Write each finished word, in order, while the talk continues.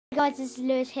Hey guys, this is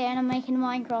Lewis here and I'm making a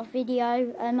Minecraft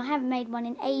video. I haven't made one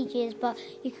in ages, but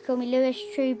you could call me Lewis,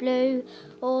 True Blue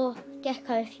or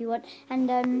Gecko if you want. And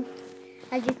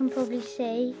as you can probably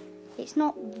see, it's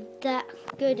not that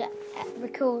good at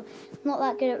recording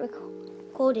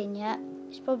yet.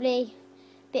 It's probably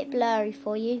a bit blurry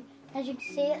for you. As you can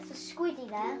see, that's a squiddy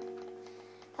there.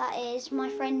 That is my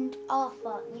friend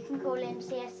Arthur. You can call him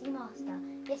CSC Master.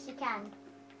 Yes, you can.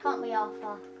 Can't we,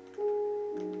 Arthur?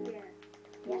 Yeah.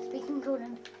 Yes, we can call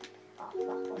him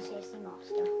Arthur or CSC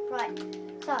Master. Right,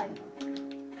 so,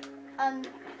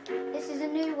 this is a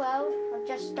new world. I've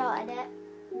just started it.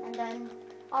 And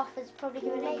Arthur's probably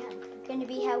going to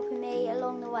be helping me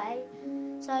along the way.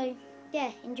 So,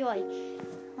 yeah, enjoy.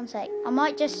 One sec. I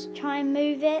might just try and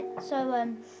move it. So,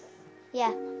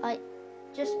 yeah,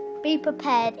 just be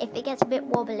prepared if it gets a bit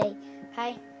wobbly,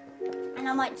 okay? And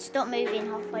I might stop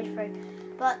moving halfway through.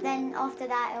 But then after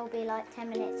that, it'll be like 10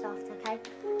 minutes after, okay?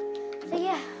 So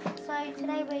yeah, so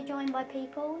today we're joined by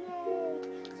people, yay!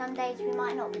 Some days we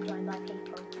might not be joined by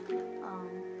people.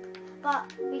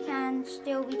 But we can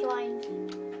still be joined.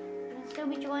 We can still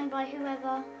be joined by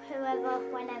whoever,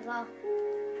 whenever,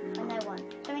 when they want.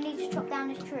 So we need to chop down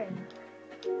this tree.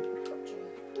 What tree?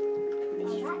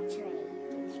 This tree.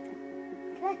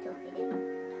 Can I talk it in?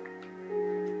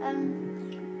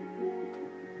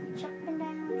 Chopping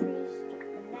down trees,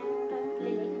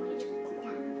 Lily, can you just put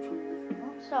down trees?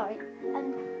 Oh, sorry. When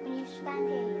you stand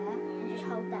here, yeah, and just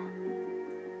hold that.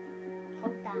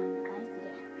 Hold that, okay?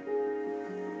 Yeah.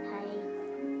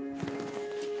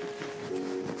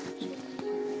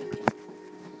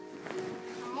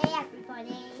 Hey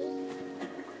everybody.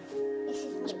 This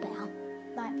is much better.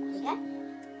 Right, Okay?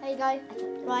 there you go.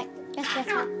 Right, that's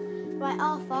better. Right,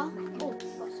 Arthur. Oops.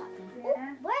 What's happening?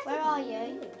 Yeah. Where are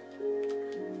you?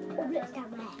 Oh, look down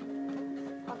there.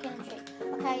 Okay,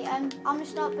 okay, I'm gonna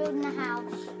start building a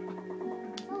house.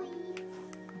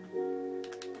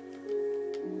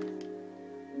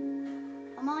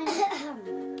 Am I?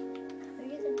 We're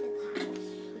going to build the house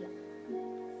here.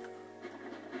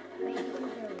 Where you can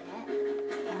build it?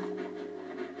 Yeah.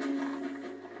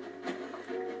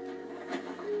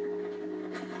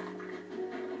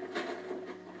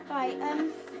 Right,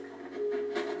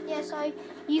 yeah, so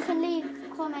you can leave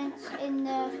comments in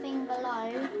the thing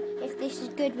below if this is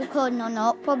good recording or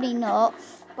not. Probably not,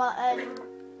 but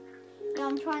yeah,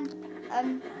 I'm trying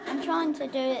to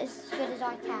do it as good as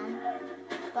I can.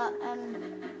 But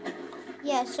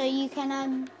yeah, so you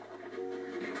can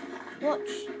watch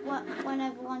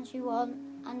whenever once you want,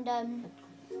 and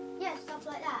yeah, stuff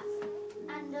like that.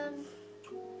 And if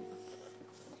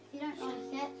you don't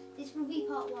like it, this will be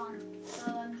part 1.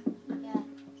 So yeah.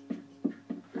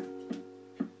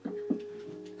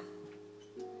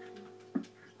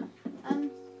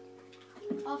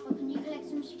 Arthur, can you collect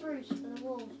some spruce for the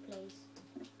walls, please?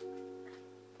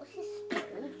 What's this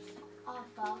spruce?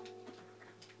 Arthur,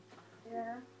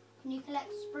 Yeah. can you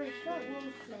collect spruce for the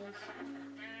walls, please?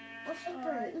 What's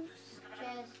spruce?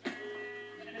 Cheers.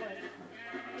 Wood.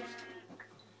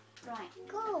 Right.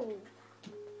 Gold.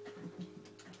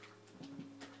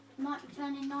 Might be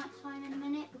turning night time in a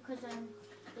minute because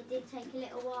it did take a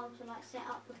little while to like set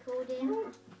up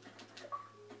recording.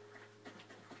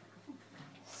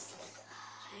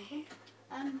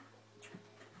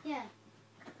 Yeah.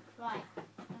 Right.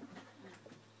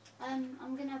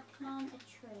 I'm gonna plant a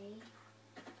tree.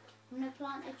 I'm gonna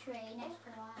plant a tree next to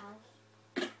our house.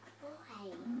 Why?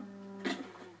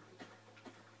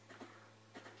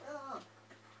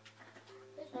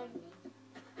 So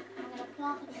I'm gonna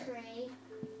plant a tree.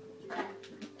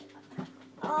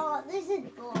 Oh, this is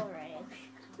boring.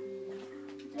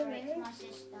 It's my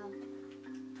sister.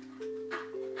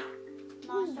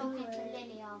 Nice talking to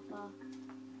Lily, Arthur.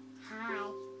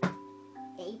 Hi.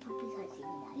 Yeah, you probably can't see me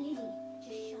now. Lily,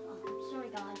 just shut up. Sorry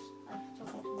guys, I'm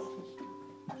talking to my sister.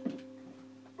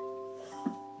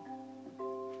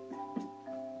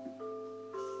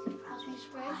 Pass me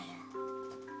spruce.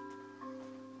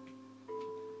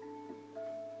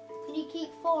 Can you keep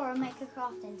 4 and make a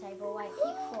crafting table? Wait,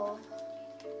 keep 4.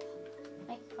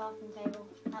 Make a crafting table.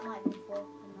 That might be 4. No.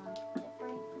 Is it 3?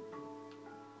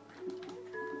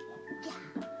 Yeah.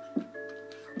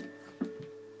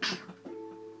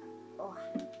 Oh.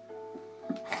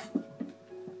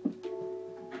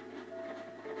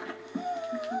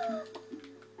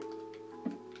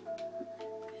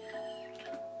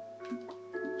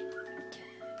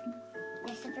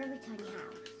 It's a very tiny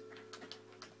house.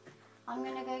 I'm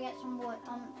gonna go get some wood,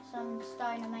 some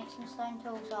stone and make some stone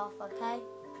tools off, okay?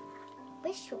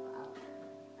 Where's your girl?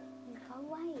 You go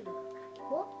away. What?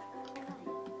 Go away.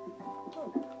 Oh.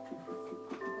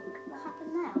 What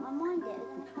happened there? I mind it, it's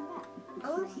gonna come back. I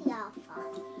want to see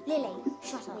Lily,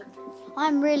 shut up.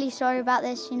 I'm really sorry about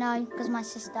this, you know, because my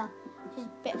sister, she's a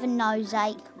bit of a nose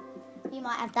ache. You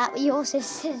might have that with your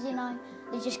sisters, you know.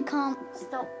 They just can't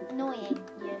stop annoying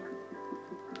you.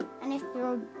 And if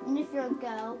you're a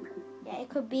girl, yeah, it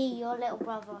could be your little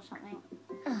brother or something.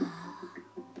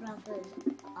 Brothers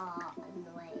are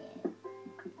annoying.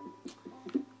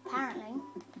 Apparently.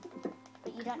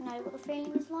 But you don't know what the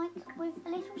feeling is like with a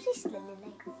little sister,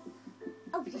 Lily.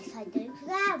 Oh yes, I do, because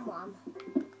I am one.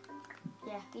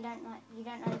 Yeah, you don't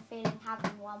know the feeling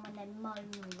having one when they moan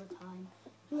all the time.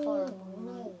 No,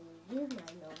 Horrible. you moan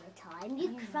all the time.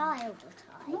 You cry all the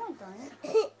time. No,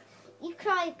 I don't. You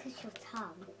cry because your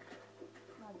tongue.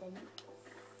 No, I didn't.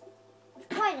 I've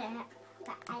cried at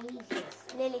for ages.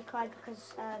 Lily cried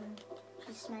because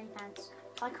she's smelly pants.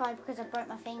 I cried because I broke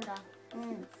my finger.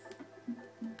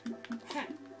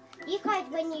 You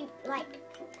cried when you, like,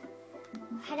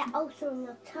 had an ulcer on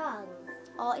your tongue.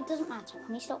 Oh, it doesn't matter.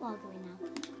 Can you stop arguing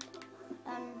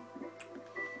now?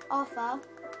 Arthur,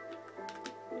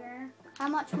 Yeah. how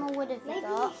much more wood have you Maybe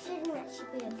got? this shouldn't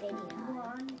actually be a video.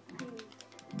 1, 2.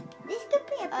 This could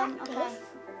be a practice.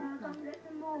 okay. I'll get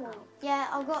them all. Yeah,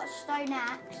 I've got a stone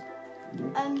axe.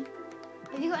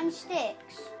 Have you got any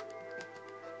sticks?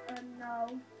 No.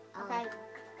 Okay,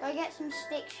 go get some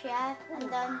sticks, yeah? And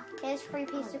here's 3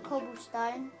 pieces of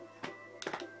cobblestone.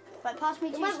 Right, pass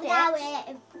me 2 Won't sticks. allow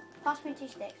it. Pass me 2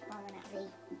 sticks. 1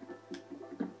 minute.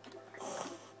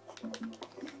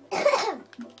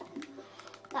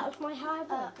 That was my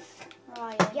harvest.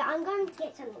 Right. Yeah, I'm going to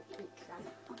get some cakes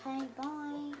then. Okay,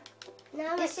 bye.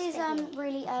 No, This is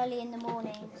really early in the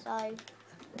morning, so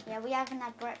yeah, we haven't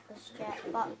had breakfast yet,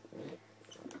 but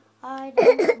I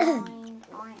don't mind.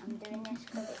 I am doing this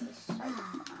because it is so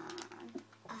fun.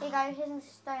 Here you go, here's a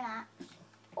stone axe.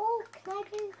 Oh, can I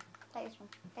do? Take this one.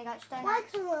 There you go, stone Why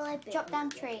axe. can I do? Chop down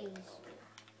trees.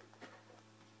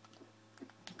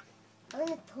 I'm going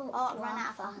to talk Oh, to run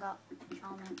out of Arthur. hunger.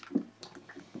 Charming.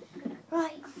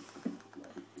 Right.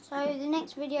 So the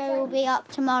next video will be up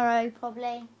tomorrow,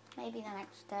 probably. Maybe the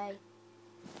next day.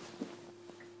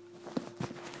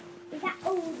 Is that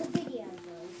all the video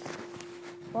was?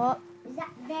 What? Is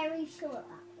that very short, that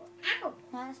one? Ow!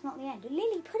 No, that's not the end.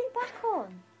 Lily, put it back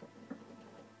on.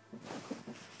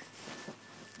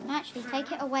 Actually,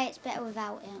 take it away. It's better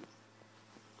without it.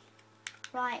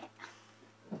 Right.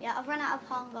 Yeah, I've run out of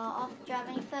hunger. Arthur, do you have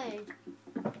any food?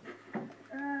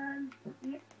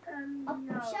 Yeah, I'll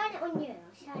no. shine it on you.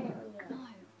 I'll shine it on you. No.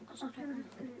 Because I don't want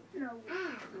it. No.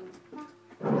 Ah.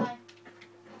 No.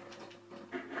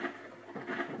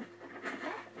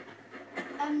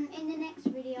 In the next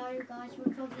video, guys,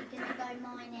 we're probably going to go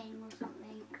mining or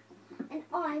something. And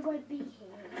I won't be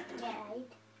here. Yeah.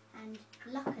 And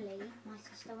luckily, my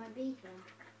sister won't be here.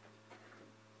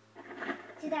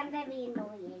 Because I'm very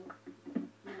annoying.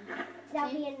 Because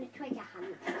I'll be in the treasure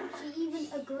hunt. She even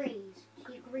agrees.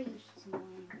 She agrees she's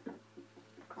annoying.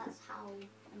 That's how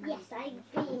annoying. Yes, I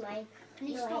be my Can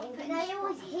you stop annoying. putting Because I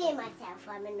always hear myself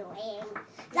I'm annoying.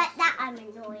 Like that I'm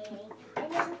annoying. I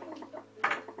never can stop.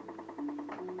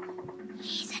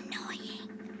 She's annoying.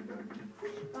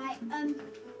 Right,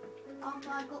 Arthur,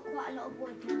 I've got quite a lot of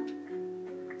wood now.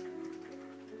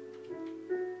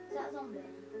 Is that a zombie?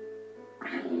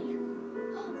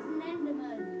 Oh, it's an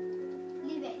Enderman.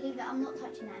 Leave it. I'm not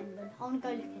touching that Enderman. I want to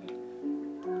go look at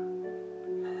it.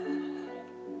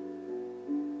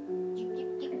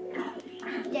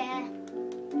 Yeah.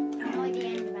 Annoy the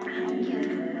Enderman. I'll kill you.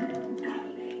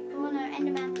 Oh no,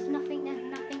 Enderman, there's nothing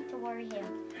to worry here.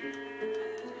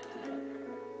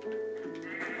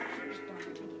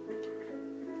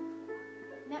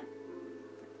 Nope.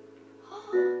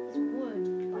 It's wood.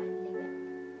 Right, leave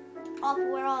it.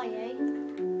 Arthur, where are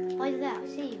you? Oh, you're there. I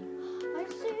see you. I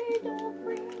see the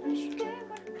greenish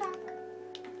game attack.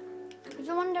 If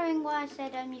you're wondering why I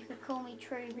said you could call me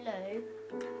True Blue,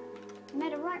 I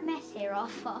made a right mess here,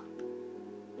 Arthur.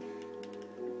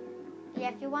 Yeah,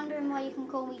 if you're wondering why you can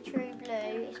call me True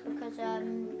Blue, it's because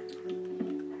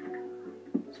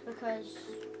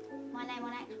my name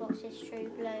on Xbox is True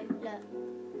Blue. Look,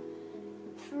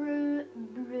 True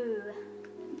Blue,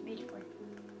 beautiful.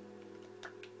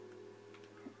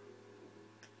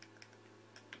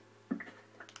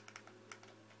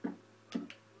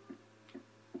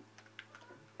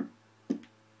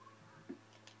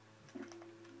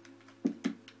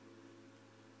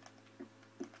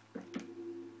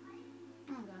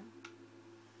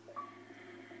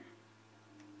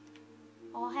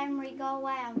 Oh, Henry, go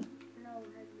away. No,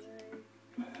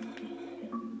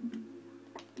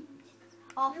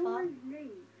 Arthur,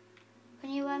 can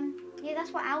you, yeah,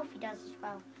 that's what Alfie does as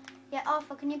well. Yeah,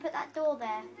 Arthur, can you put that door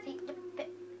there? See,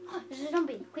 oh, there's a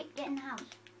zombie. Quick, get in the house.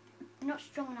 not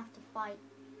strong enough to fight.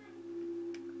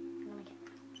 I'm gonna get...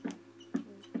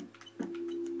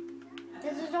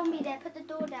 There's a zombie there. Put the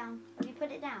door down. Have you put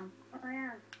it down? I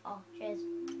am. Oh, cheers.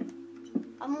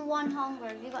 I'm on 1 hunger.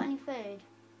 Have you got any food?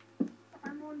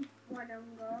 I'm on 1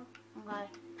 hunger. Okay.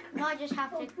 You might just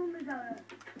have Oh, to pull me down.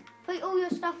 put all your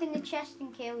stuff in the chest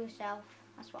and kill yourself.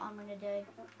 That's what I'm gonna do.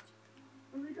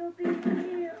 We don't be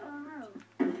near our house.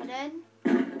 Pardon?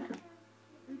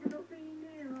 We don't be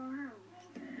near our house.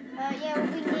 Yeah,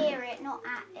 we'll be near it, not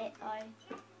at it though.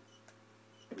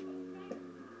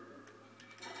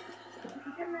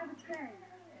 We don't have a train.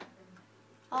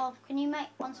 Oh, can you make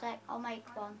 1 sec? I'll make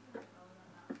one.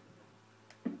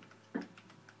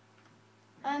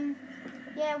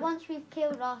 Yeah, once we've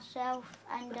killed ourselves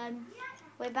and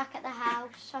we're back at the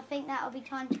house, I think that'll be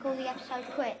time to call the episode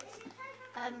quits.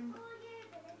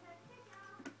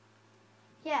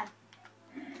 Yeah.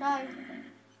 So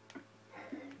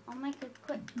I'll make a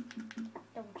quick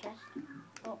double chest.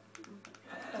 Oh,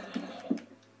 double chest.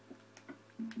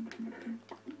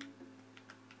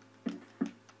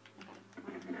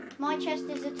 My chest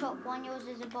is the top one, yours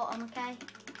is the bottom, okay?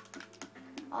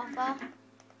 Arthur?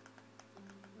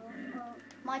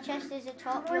 My chest is the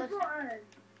top, yours...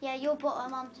 Yeah, your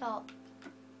bottom, I'm top.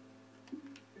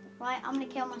 Right, I'm gonna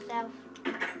kill myself.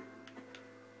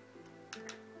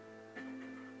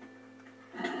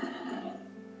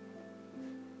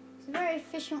 It's a very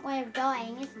efficient way of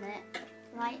dying, isn't it?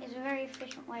 Right, it's a very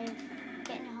efficient way of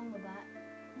getting your hunger back.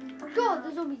 Oh god,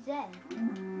 the zombie's there.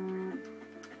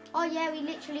 Oh yeah, we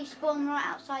literally spawned right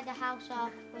outside the house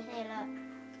off. We're here,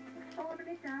 look. All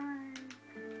the time.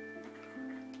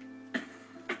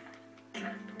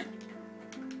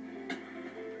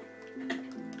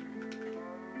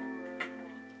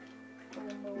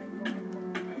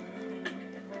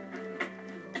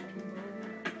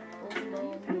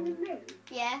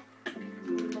 Yeah.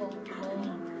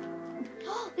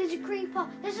 Oh, there's a creeper.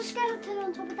 There's a skeleton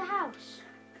on top of the house.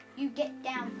 You get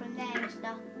down from there,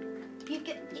 mister. You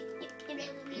get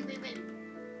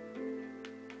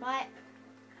right.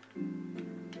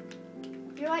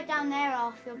 You're right down there,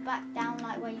 Arf. You're back down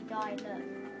like where you died. Look.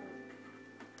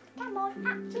 Come on,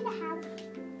 up to the house.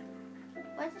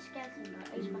 Where's the skeleton?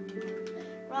 Right, he's back.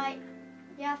 Right.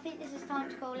 Yeah, I think this is time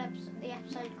to call the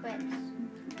episode quits.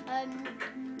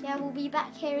 Yeah, we'll be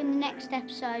back here in the next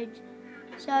episode.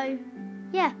 So,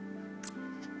 yeah.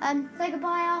 Say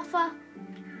goodbye, Arthur.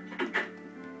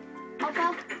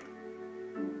 Arthur.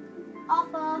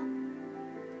 Arthur.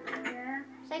 Yeah.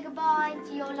 Say goodbye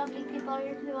to your lovely people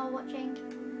who are watching.